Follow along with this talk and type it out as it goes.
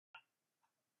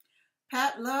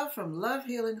Pat Love from Love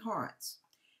Healing Hearts,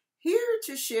 here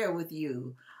to share with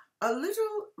you a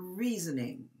little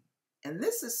reasoning. And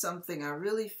this is something I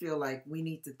really feel like we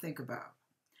need to think about.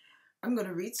 I'm going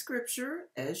to read scripture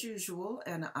as usual,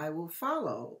 and I will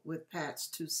follow with Pat's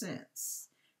 2 cents.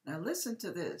 Now, listen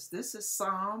to this. This is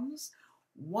Psalms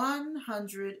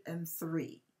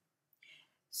 103,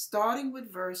 starting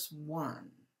with verse 1.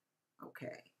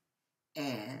 Okay.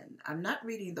 And I'm not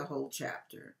reading the whole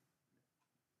chapter,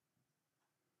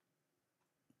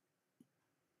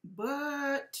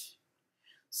 but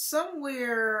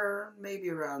somewhere maybe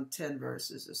around 10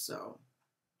 verses or so.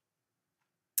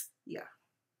 Yeah.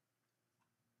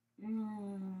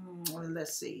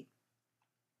 Let's see.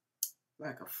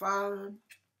 Like a father.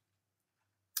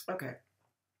 Okay.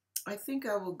 I think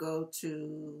I will go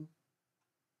to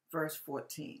verse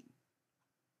 14.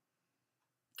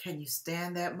 Can you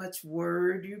stand that much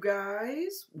word, you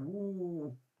guys?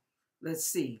 Ooh. Let's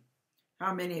see.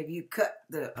 How many of you cut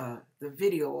the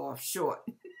video off short?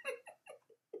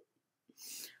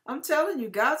 I'm telling you,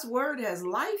 God's word has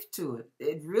life to it.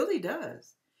 It really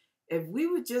does. If we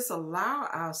would just allow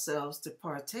ourselves to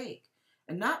partake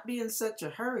and not be in such a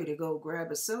hurry to go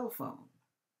grab a cell phone.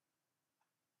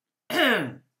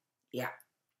 Yeah.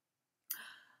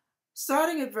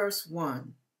 Starting at verse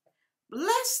 1.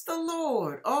 Bless the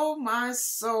Lord, O my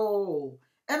soul,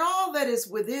 and all that is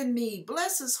within me.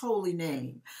 Bless his holy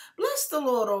name. Bless the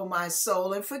Lord, O my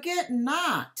soul, and forget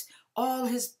not all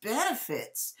his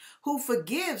benefits, who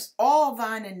forgives all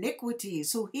thine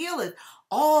iniquities, who healeth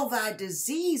all thy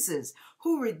diseases,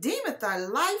 who redeemeth thy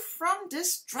life from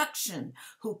destruction,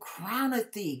 who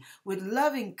crowneth thee with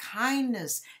loving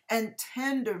kindness and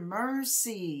tender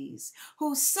mercies,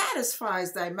 who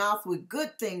satisfies thy mouth with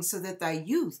good things, so that thy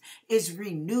youth is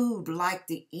renewed like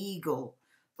the eagle.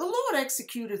 The Lord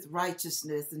executeth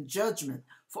righteousness and judgment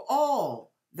for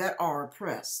all that are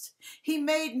oppressed. He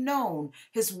made known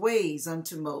his ways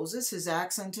unto Moses, his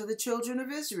acts unto the children of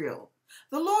Israel.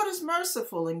 The Lord is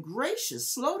merciful and gracious,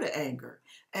 slow to anger,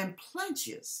 and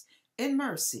plenteous in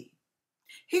mercy.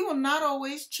 He will not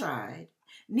always chide,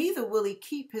 neither will he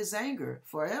keep his anger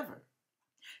forever.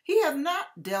 He hath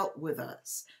not dealt with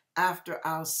us after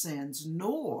our sins,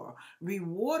 nor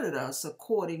rewarded us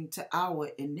according to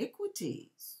our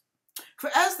iniquities.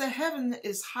 For as the heaven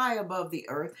is high above the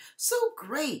earth, so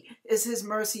great is his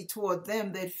mercy toward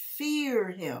them that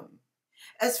fear him.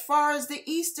 As far as the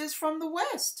east is from the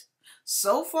west,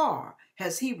 so far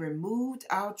has he removed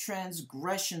our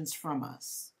transgressions from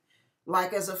us.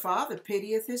 Like as a father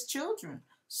pitieth his children,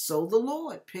 so the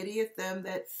Lord pitieth them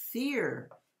that fear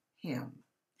him.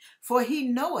 For he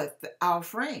knoweth our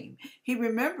frame. He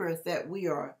remembereth that we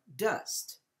are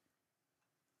dust.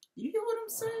 You hear what I'm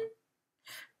saying?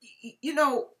 You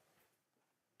know,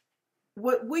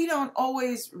 what we don't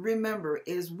always remember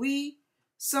is we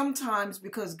sometimes,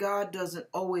 because God doesn't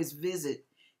always visit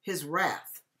his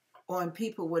wrath on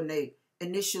people when they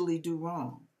initially do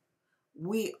wrong,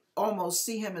 we almost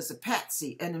see him as a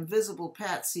patsy, an invisible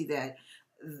patsy that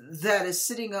is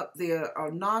sitting up there,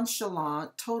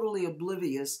 nonchalant, totally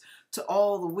oblivious to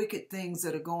all the wicked things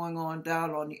that are going on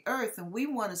down on the earth. And we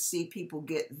want to see people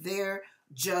get their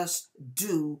just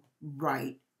due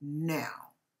right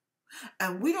now.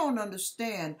 And we don't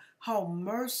understand how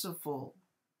merciful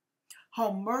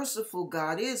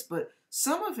God is, but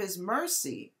some of his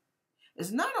mercy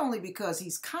is not only because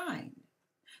he's kind.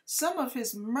 Some of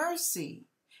his mercy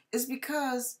is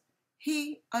because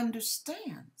he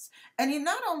understands. And he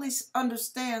not only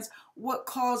understands what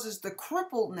causes the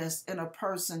crippledness in a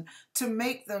person to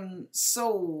make them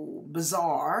so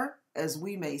bizarre, as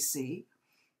we may see,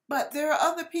 but there are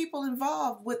other people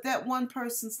involved with that one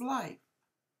person's life.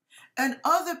 And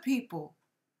other people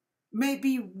may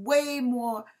be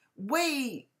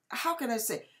how can I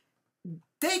say,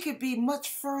 they could be much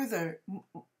further,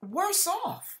 worse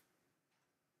off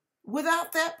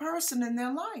without that person in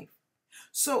their life.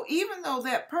 So even though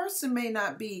that person may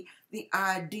not be the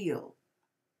ideal,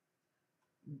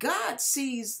 God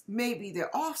sees maybe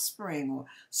their offspring or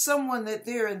someone that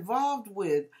they're involved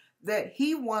with that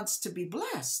he wants to be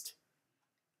blessed.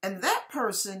 And that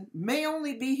person may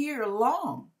only be here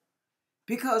long,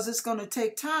 because it's going to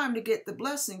take time to get the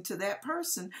blessing to that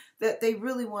person that they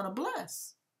really want to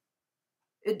bless.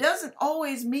 It doesn't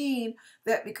always mean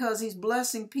that because he's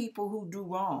blessing people who do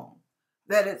wrong,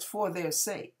 that it's for their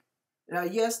sake. Now,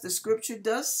 yes, the scripture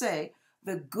does say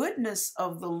the goodness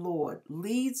of the Lord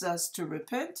leads us to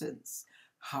repentance.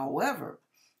 However,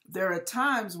 there are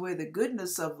times where the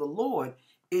goodness of the Lord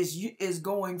is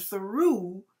going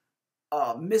through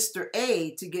Mr.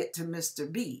 A to get to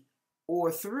Mr. B, or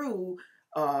through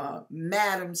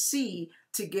Madam C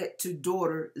to get to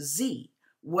daughter Z.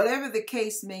 Whatever the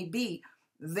case may be,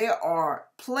 there are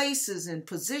places and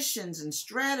positions and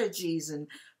strategies and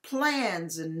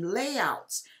plans and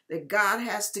layouts that God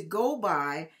has to go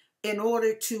by in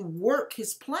order to work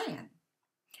his plan.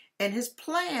 And his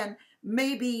plan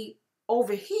may be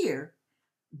over here,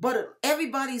 but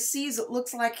everybody sees it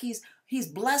looks like he's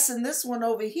blessing this one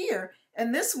over here,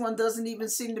 and this one doesn't even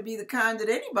seem to be the kind that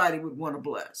anybody would want to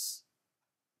bless.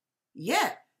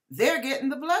 Yet they're getting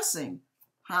the blessing.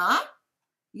 Huh?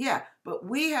 Yeah, but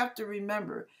we have to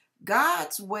remember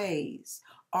God's ways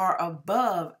are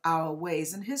above our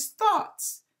ways, and his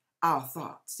thoughts, our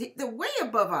thoughts. They're way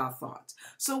above our thoughts.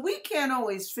 So we can't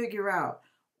always figure out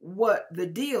what the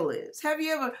deal is. Have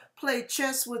you ever played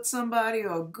chess with somebody,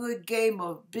 or a good game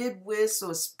of bid whist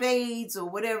or spades or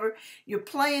whatever? You're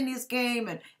playing this game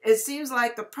and it seems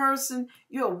like the person,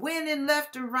 you're winning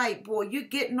left and right. Boy, you're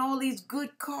getting all these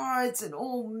good cards and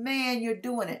oh man, you're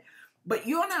doing it. But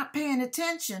you're not paying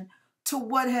attention to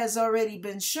what has already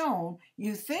been shown.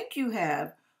 You think you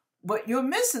have, but you're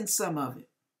missing some of it.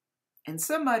 And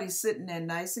somebody's sitting there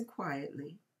nice and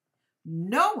quietly,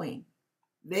 knowing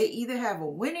they either have a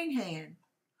winning hand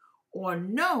or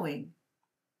knowing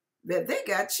that they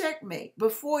got checkmate.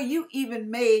 Before you even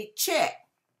made check,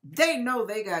 they know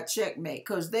they got checkmate,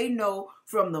 because they know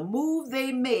from the move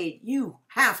they made, you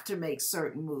have to make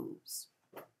certain moves.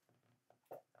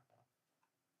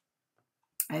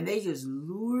 And they just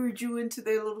lured you into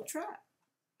their little trap.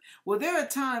 Well, there are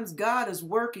times God is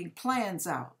working plans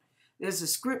out. There's a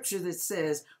scripture that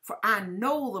says, "For I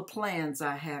know the plans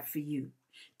I have for you."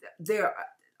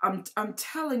 I'm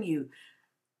telling you,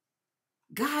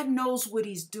 God knows what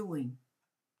he's doing.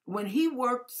 When he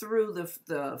worked through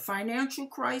the financial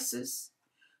crisis,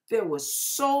 there were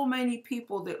so many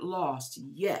people that lost.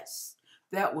 Yes,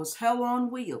 that was hell on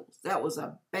wheels. That was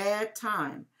a bad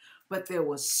time. But there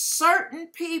were certain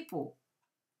people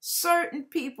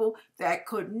that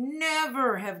could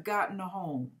never have gotten a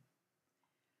home.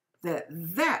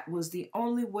 That was the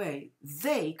only way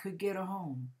they could get a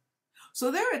home. So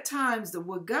there are times that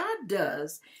what God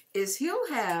does is he'll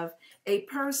have a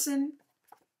person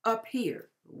up here,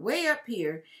 way up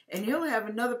here, and he'll have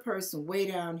another person way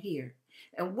down here.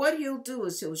 And what he'll do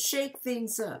is he'll shake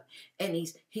things up, and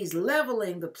he's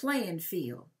leveling the playing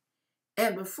field.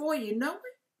 And before you know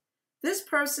it, this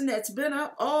person that's been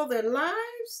up all their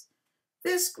lives,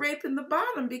 they're scraping the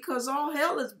bottom because all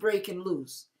hell is breaking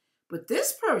loose. But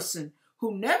this person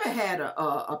who never had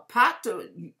a pot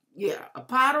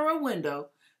or a window,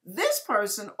 this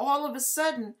person all of a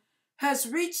sudden has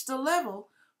reached a level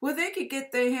where they could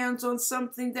get their hands on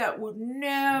something that would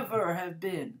never have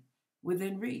been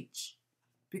within reach,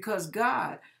 because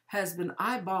God has been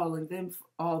eyeballing them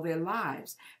all their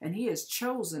lives, and he has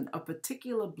chosen a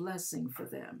particular blessing for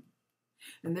them.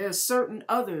 And there are certain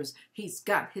others he's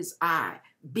got his eye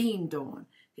beamed on.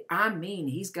 I mean,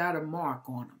 he's got a mark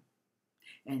on them.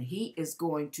 And he is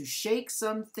going to shake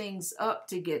some things up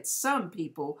to get some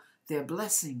people their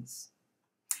blessings.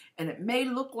 And it may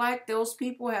look like those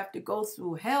people have to go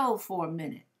through hell for a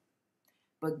minute,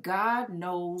 but God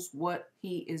knows what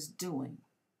he is doing.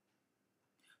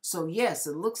 So yes,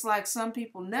 it looks like some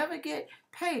people never get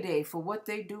payday for what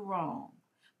they do wrong.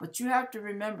 But you have to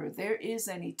remember, there is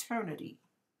an eternity.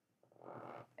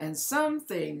 And some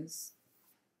things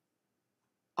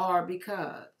are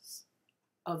because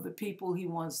of the people he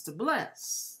wants to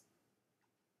bless,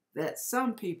 that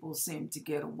some people seem to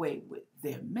get away with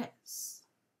their mess.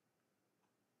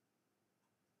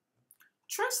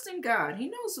 Trust in God. He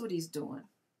knows what he's doing.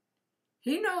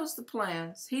 He knows the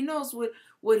plans. He knows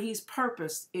what he's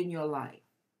purposed in your life.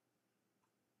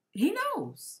 He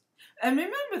knows. And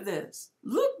remember this.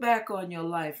 Look back on your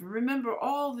life and remember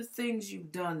all the things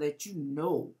you've done that you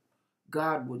know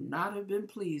God would not have been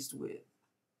pleased with.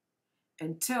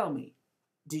 And tell me,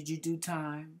 did you do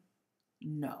time?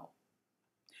 No.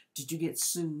 Did you get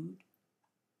sued?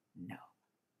 No.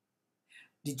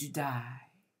 Did you die?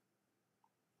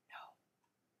 No.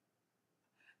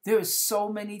 There are so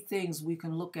many things we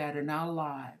can look at in our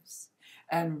lives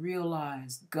and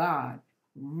realize God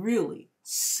really,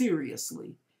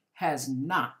 seriously has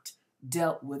not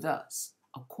dealt with us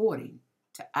according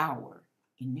to our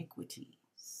iniquities.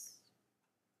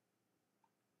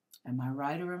 Am I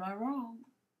right or am I wrong?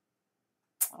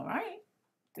 All right,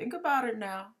 think about it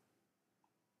now.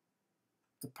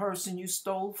 The person you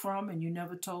stole from and you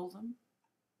never told them,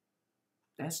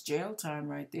 that's jail time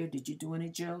right there. Did you do any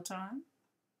jail time?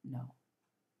 No.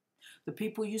 The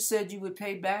people you said you would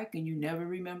pay back and you never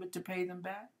remembered to pay them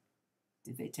back,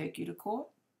 did they take you to court?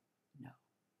 No.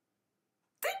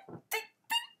 Think.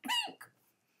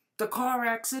 the car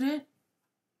accident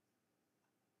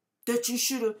that you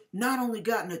should have not only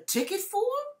gotten a ticket for,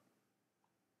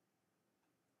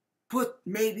 but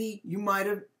maybe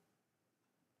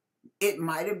it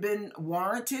might have been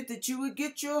warranted that you would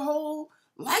get your whole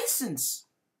license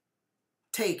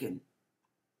taken,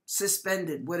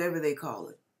 suspended, whatever they call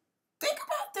it. Think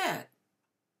about that.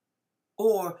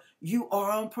 Or you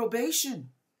are on probation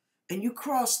and you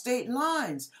cross state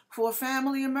lines for a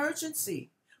family emergency.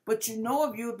 But you know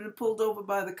if you had been pulled over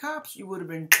by the cops, you would have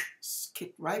been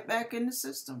kicked right back in the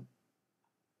system.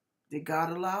 Did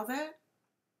God allow that?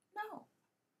 No.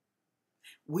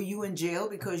 Were you in jail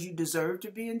because you deserved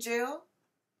to be in jail?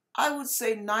 I would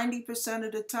say 90%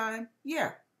 of the time,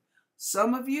 yeah.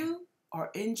 Some of you are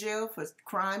in jail for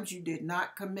crimes you did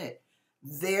not commit.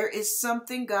 There is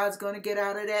something God's going to get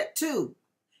out of that too.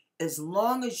 As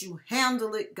long as you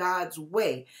handle it God's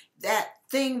way, that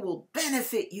thing will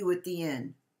benefit you at the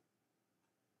end.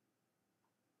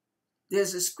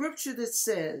 There's a scripture that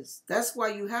says, that's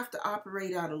why you have to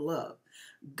operate out of love.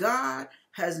 God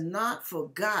has not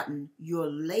forgotten your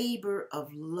labor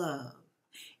of love.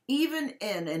 Even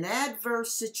in an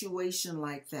adverse situation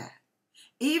like that,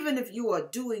 even if you are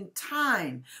doing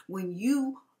time when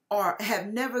you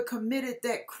have never committed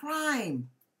that crime,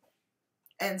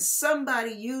 and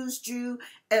somebody used you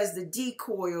as the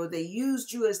decoy, or they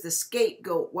used you as the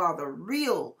scapegoat, while the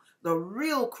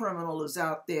real criminal is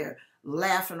out there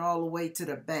laughing all the way to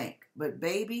the bank. But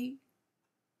baby,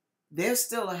 there's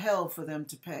still a hell for them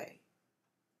to pay.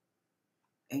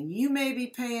 And you may be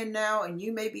paying now, and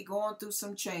you may be going through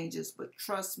some changes, but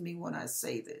trust me when I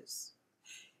say this.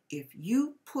 If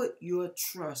you put your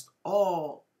trust,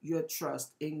 all your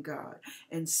trust in God,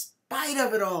 in spite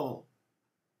of it all,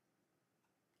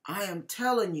 I am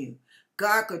telling you,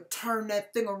 God could turn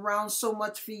that thing around so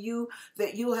much for you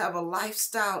that you'll have a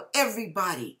lifestyle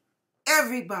everybody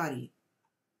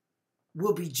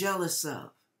will be jealous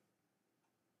of.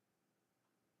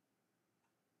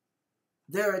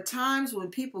 There are times when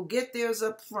people get theirs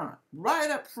up front, right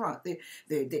up front.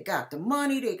 They got the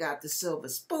money, they got the silver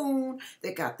spoon,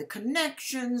 they got the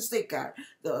connections, they got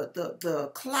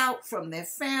the clout from their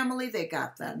family, they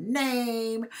got the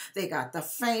name, they got the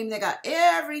fame, they got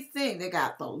everything, they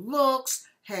got the looks.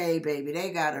 Hey, baby,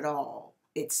 they got it all,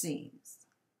 it seems.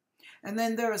 And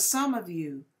then there are some of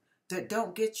you that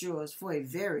don't get yours for a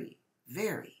very,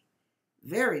 very,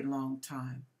 very long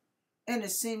time. And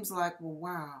it seems like, well,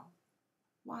 wow.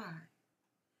 Why?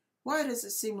 Why does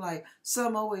it seem like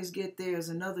some always get theirs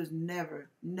and others never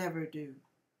do?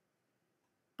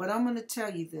 But I'm going to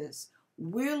tell you this.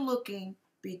 We're looking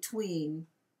between,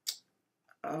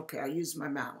 okay, I use my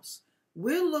mouse.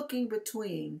 We're looking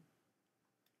between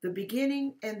the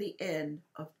beginning and the end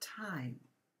of time.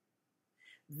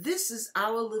 This is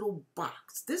our little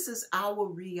box. This is our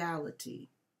reality.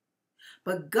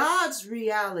 But God's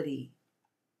reality,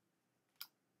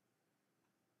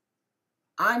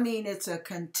 I mean, it's a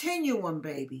continuum,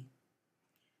 baby.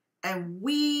 And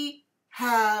we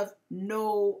have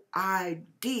no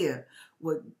idea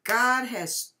what God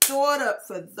has stored up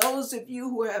for those of you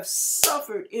who have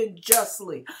suffered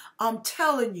unjustly. I'm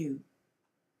telling you,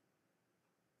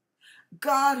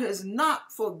 God has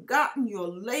not forgotten your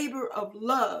labor of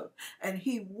love, and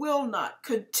he will not.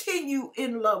 Continue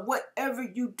in love. Whatever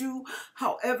you do,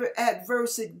 however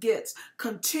adverse it gets,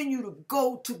 continue to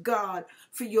go to God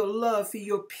for your love, for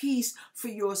your peace, for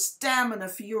your stamina,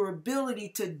 for your ability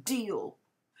to deal.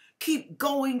 Keep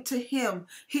going to him.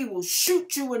 He will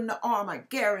shoot you in the arm, I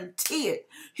guarantee it.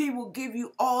 He will give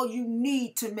you all you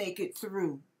need to make it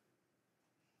through.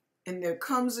 And there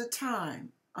comes a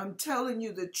time, I'm telling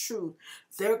you the truth,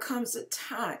 there comes a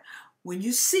time when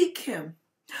you seek him,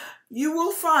 you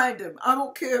will find him. I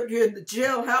don't care if you're in the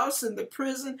jailhouse, in the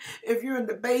prison, if you're in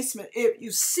the basement. If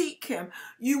you seek him,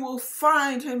 you will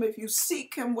find him if you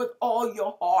seek him with all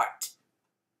your heart.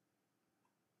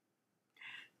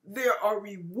 There are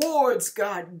rewards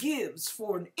God gives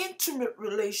for an intimate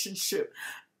relationship.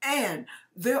 And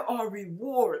there are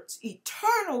rewards,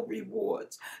 eternal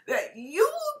rewards, that you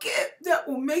will get that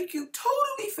will make you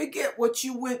totally forget what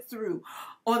you went through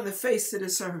on the face of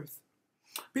this earth.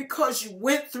 Because you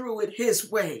went through it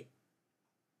his way.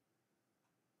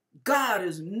 God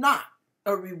is not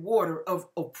a rewarder of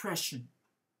oppression.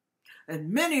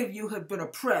 And many of you have been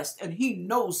oppressed, and he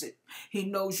knows it. He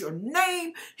knows your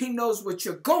name. He knows what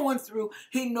you're going through.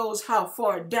 He knows how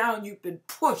far down you've been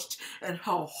pushed and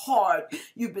how hard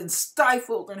you've been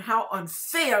stifled and how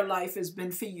unfair life has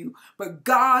been for you. But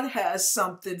God has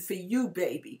something for you,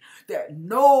 baby, that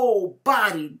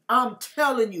nobody, I'm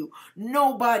telling you,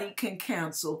 nobody can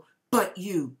cancel but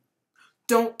you.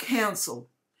 Don't cancel,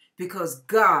 because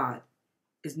God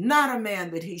is not a man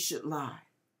that he should lie.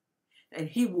 And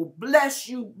he will bless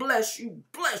you, bless you,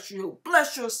 bless you,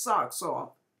 bless your socks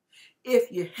off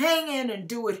if you hang in and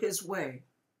do it his way.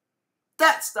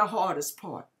 That's the hardest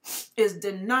part, is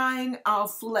denying our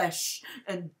flesh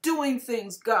and doing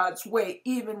things God's way,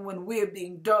 even when we're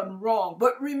being done wrong.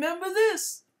 But remember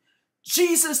this,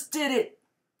 Jesus did it,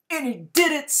 and he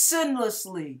did it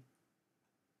sinlessly.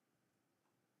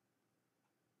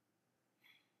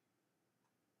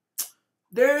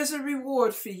 There is a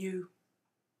reward for you,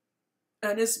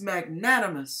 and it's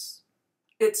magnanimous.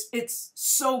 It's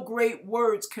so great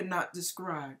words cannot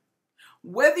describe.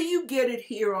 Whether you get it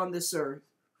here on this earth,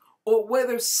 or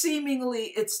whether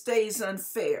seemingly it stays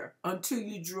unfair until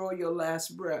you draw your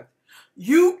last breath,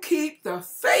 you keep the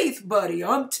faith, buddy.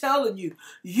 I'm telling you,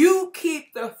 you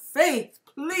keep the faith,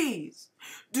 please.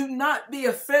 Do not be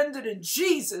offended in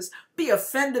Jesus. Be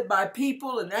offended by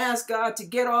people and ask God to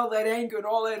get all that anger and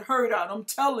all that hurt out. I'm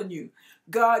telling you,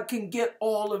 God can get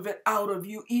all of it out of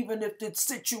you, even if the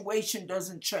situation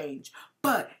doesn't change.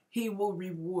 But he will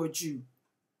reward you.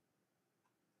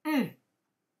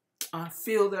 I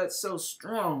feel that so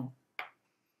strong.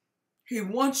 He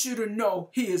wants you to know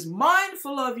he is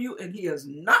mindful of you and he has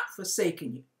not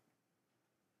forsaken you.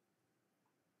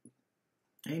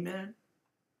 Amen.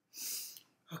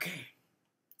 Okay.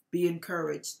 Be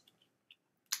encouraged.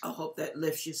 I hope that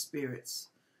lifts your spirits.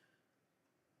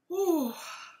 Whew.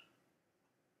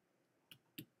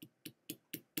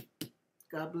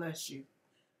 God bless you.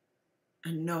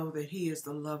 And know that he is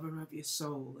the lover of your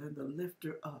soul and the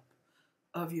lifter up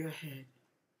of your head.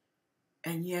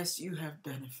 And yes, you have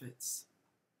benefits.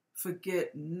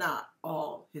 Forget not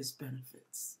all his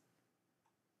benefits.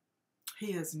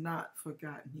 He has not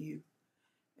forgotten you,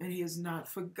 and he has not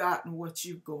forgotten what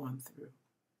you've gone through.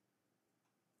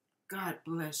 God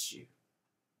bless you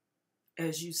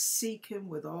as you seek him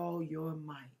with all your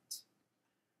might.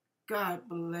 God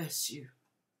bless you.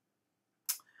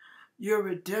 Your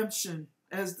redemption,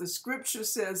 as the scripture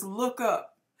says, look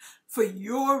up, for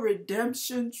your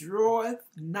redemption draweth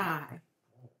nigh.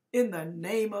 In the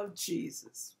name of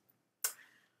Jesus.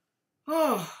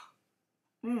 Oh,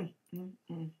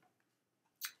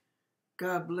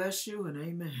 God bless you and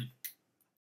amen.